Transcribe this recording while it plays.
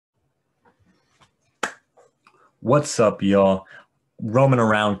What's up, y'all? Roaming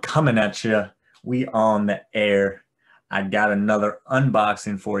around, coming at you. We on the air. I got another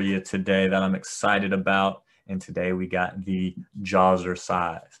unboxing for you today that I'm excited about. And today we got the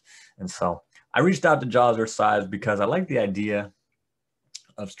Jawzrsize. And so I reached out to Jawzrsize because I like the idea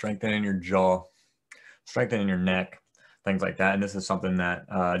of strengthening your jaw, strengthening your neck, things like that. And this is something that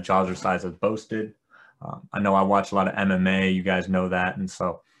Jawzrsize has boasted. I know I watch a lot of MMA. You guys know that. And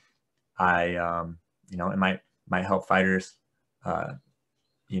so it might help fighters,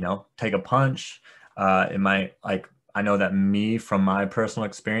 take a punch. It might, like, I know that me, from my personal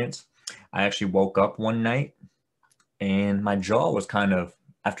experience, I actually woke up one night and my jaw was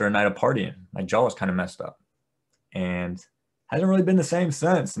after a night of partying, my jaw was kind of messed up and hasn't really been the same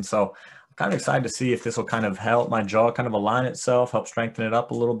since. And so I'm kind of excited to see if this will kind of help my jaw kind of align itself, help strengthen it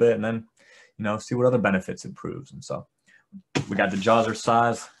up a little bit, and then, see what other benefits it proves. And so we got the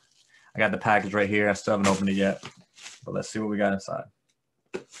Jawzrsize. I got the package right here. I still haven't opened it yet, but let's see what we got inside.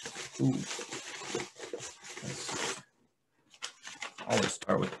 Ooh.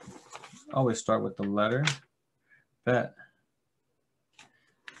 Always start with the letter. Bet.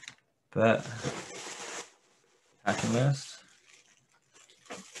 Packing list.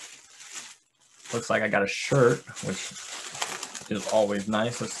 Looks like I got a shirt, which is always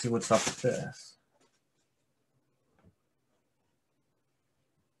nice. Let's see what's up with this.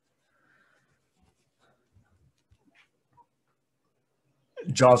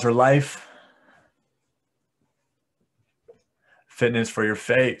 Jaws are life. Fitness for your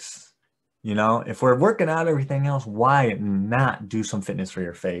face. If we're working out everything else, why not do some fitness for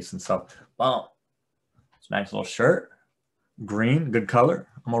your face? And so, boom. It's a nice little shirt. Green, good color.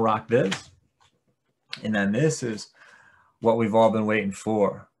 I'm gonna rock this. And then this is what we've all been waiting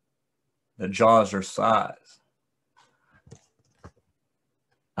for. The Jawzrsize.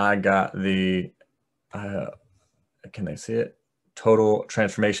 I got the, can they see it? Total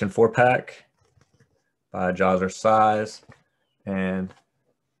Transformation 4-pack by Jawzrsize, and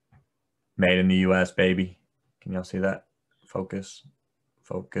made in the US, baby. Can y'all see that? Focus.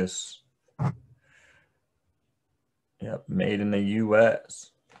 Yep, made in the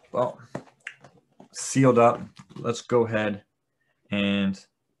US. Well, sealed up. Let's go ahead and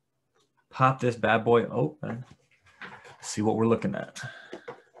pop this bad boy open. See what we're looking at.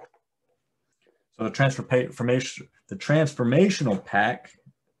 So the transformational pack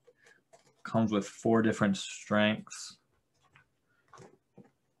comes with 4 different strengths,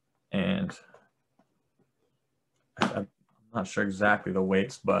 and I'm not sure exactly the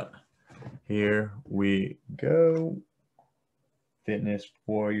weights, but here we go. Fitness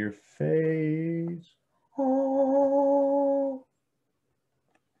for your face. Oh.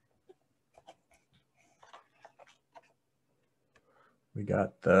 We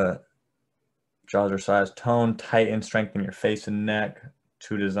got the Jawzrsize Tone, Tighten, Strengthen your face and neck.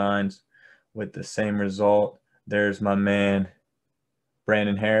 2 designs with the same result. There's my man,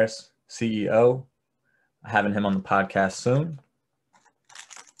 Brandon Harris, CEO. Having him on the podcast soon.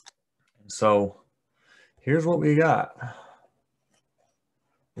 And so here's what we got.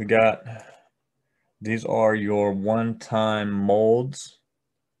 These are your one-time molds,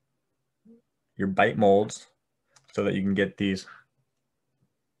 your bite molds, so that you can get these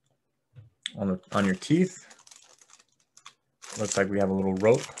on your teeth. Looks like we have a little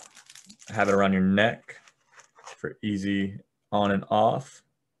rope. Have it around your neck for easy on and off.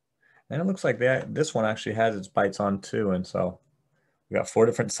 And it looks like this one actually has its bites on too. And so we got 4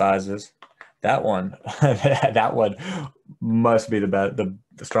 different sizes. That one, that one must be the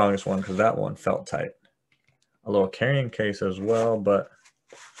strongest one, because that one felt tight. A little carrying case as well, but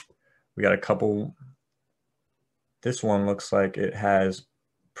we got a couple. This one looks like it has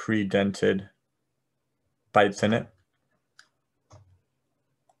pre-dented bites in it.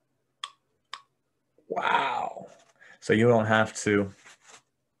 Wow. So you don't have to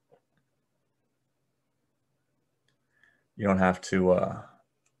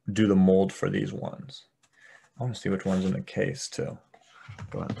do the mold for these ones. I want to see which one's in the case too.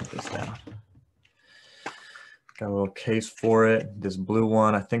 Go ahead and put this down. Got a little case for it. This blue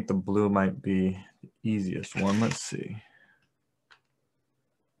one, I think the blue might be the easiest one. Let's see.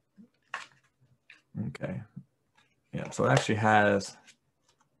 Okay. Yeah, so it actually has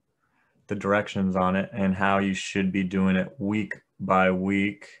the directions on it and how you should be doing it week by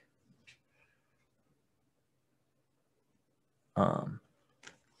week.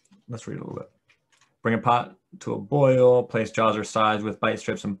 Let's read a little bit. Bring a pot to a boil, place Jawzrsize with bite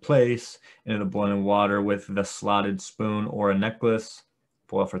strips in place into the boiling water with the slotted spoon or a necklace.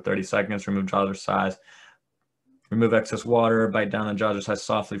 Boil for 30 seconds, remove Jawzrsize. Remove excess water, bite down the Jawzrsize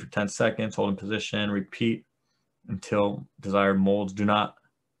softly for 10 seconds, hold in position, repeat until desired molds. Do not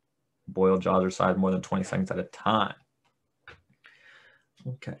boil Jawzrsize more than 20 seconds at a time.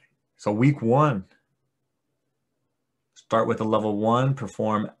 Okay, so week 1. Start with a level 1,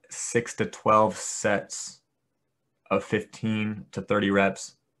 perform 6 to 12 sets of 15 to 30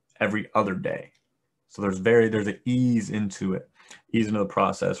 reps every other day. So there's an ease into it, ease into the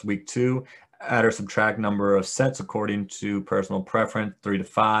process. Week 2, add or subtract number of sets according to personal preference, 3 to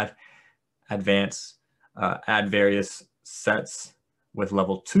 5. Advance, add various sets with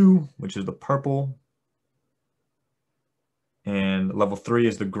level 2, which is the purple. And level 3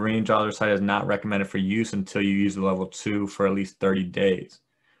 is the green. Jawzrsize is not recommended for use until you use the level 2 for at least 30 days.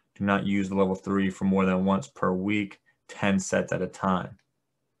 Do not use the level 3 for more than once per week, 10 sets at a time.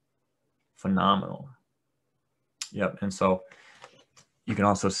 Phenomenal. Yep, and so you can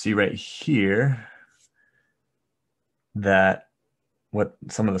also see right here that what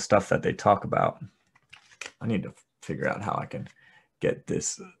some of the stuff that they talk about. I need to figure out how I can get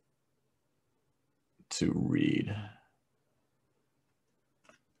this to read.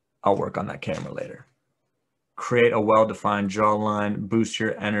 I'll work on that camera later. Create a well-defined jawline, boost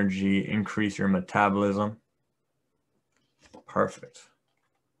your energy, increase your metabolism. Perfect.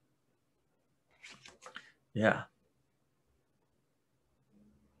 Yeah.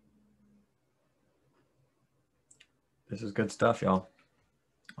 This is good stuff, y'all.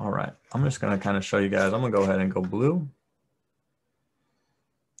 All right, I'm just gonna kind of show you guys. I'm gonna go ahead and go blue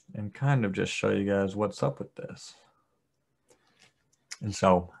and kind of just show you guys what's up with this. And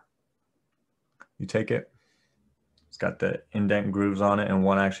so you take it, it's got the indent grooves on it, and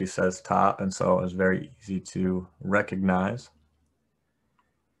one actually says top, and so it's very easy to recognize.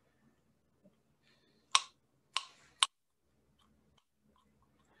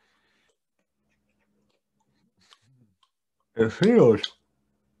 It feels,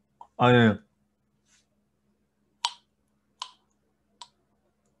 I mean,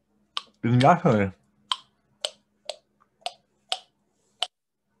 it's definitely,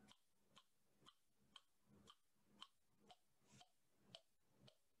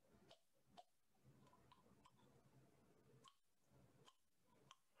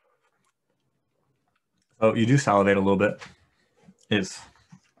 so you do salivate a little bit.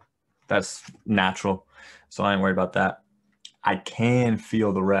 That's natural, so I ain't worried about that. I can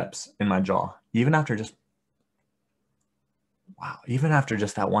feel the reps in my jaw, even after just, wow, even after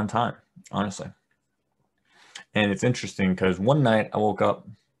just that one time, honestly. And it's interesting because one night I woke up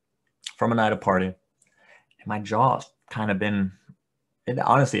from a night of party and my jaw's kind of been,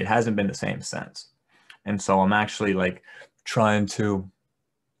 honestly, it hasn't been the same since. And so I'm actually like trying to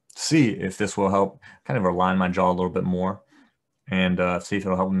see if this will help kind of align my jaw a little bit more and see if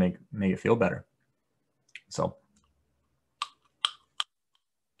it'll help make it feel better. So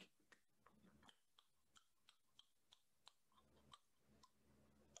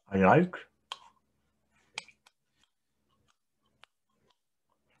I like.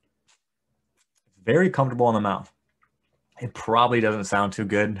 It's very comfortable in the mouth. It probably doesn't sound too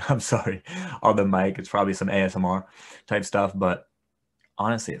good. I'm sorry on the mic. It's probably some ASMR type stuff, but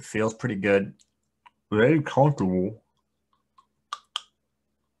honestly, it feels pretty good. Very comfortable.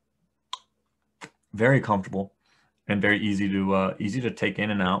 Very comfortable and very easy to take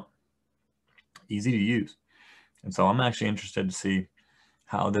in and out. Easy to use. And so I'm actually interested to see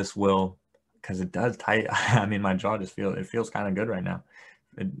how this will, because it does tight. I mean, my jaw just feels kind of good right now.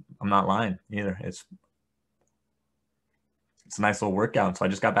 I'm not lying either. It's a nice little workout. So I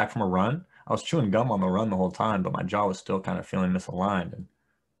just got back from a run. I was chewing gum on the run the whole time, but my jaw was still kind of feeling misaligned, and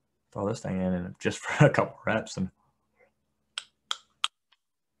throw this thing in and just for a couple reps, and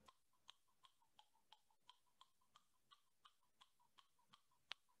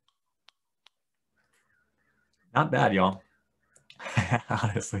not bad, y'all.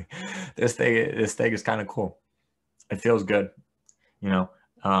 Honestly, this thing is kind of cool. It feels good, you know.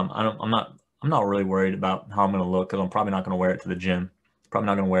 I'm not really worried about how I'm gonna look because I'm probably not gonna wear it to the gym. Probably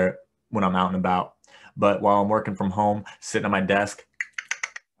not gonna wear it when I'm out and about. But while I'm working from home, sitting at my desk,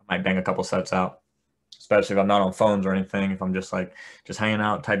 I might bang a couple sets out. Especially if I'm not on phones or anything. If I'm just hanging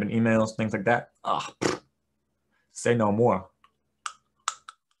out, typing emails, things like that. Say no more.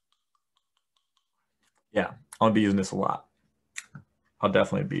 Yeah, I'll be using this a lot. I'll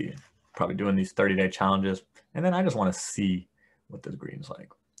definitely be probably doing these 30-day challenges. And then I just want to see what this green's like.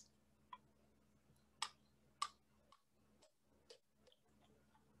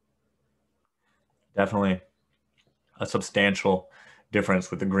 Definitely a substantial difference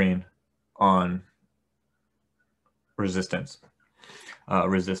with the green on resistance,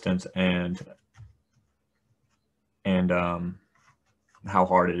 and how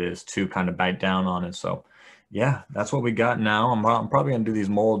hard it is to kind of bite down on it. So yeah, that's what we got now. I'm probably gonna do these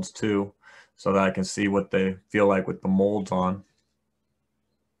molds too, so that I can see what they feel like with the molds on.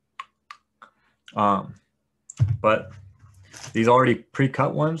 But these already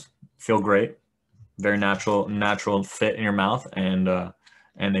pre-cut ones feel great, very natural fit in your mouth, and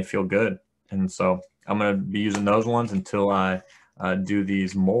they feel good. And so I'm gonna be using those ones until I do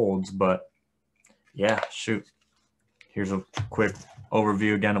these molds. But yeah, shoot. Here's a quick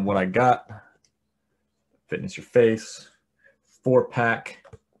overview again of what I got. Fitness Your Face 4-pack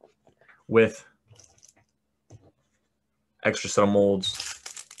with extra set of molds,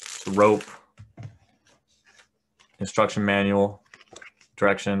 rope, instruction manual,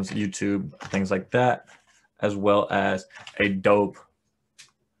 directions, YouTube, things like that, as well as a dope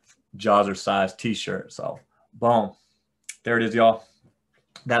Jawzrsize t-shirt. So boom, there it is, y'all.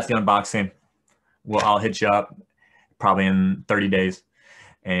 That's the unboxing. Well, I'll hit you up probably in 30 days.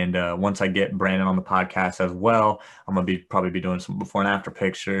 And once I get Brandon on the podcast as well, I'm gonna probably be doing some before and after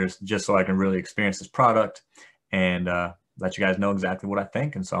pictures, just so I can really experience this product and let you guys know exactly what I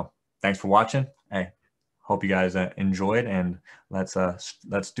think. And so, thanks for watching. Hey, hope you guys enjoyed, and let's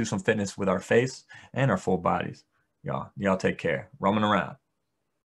do some fitness with our face and our full bodies. Y'all take care. Roaming around.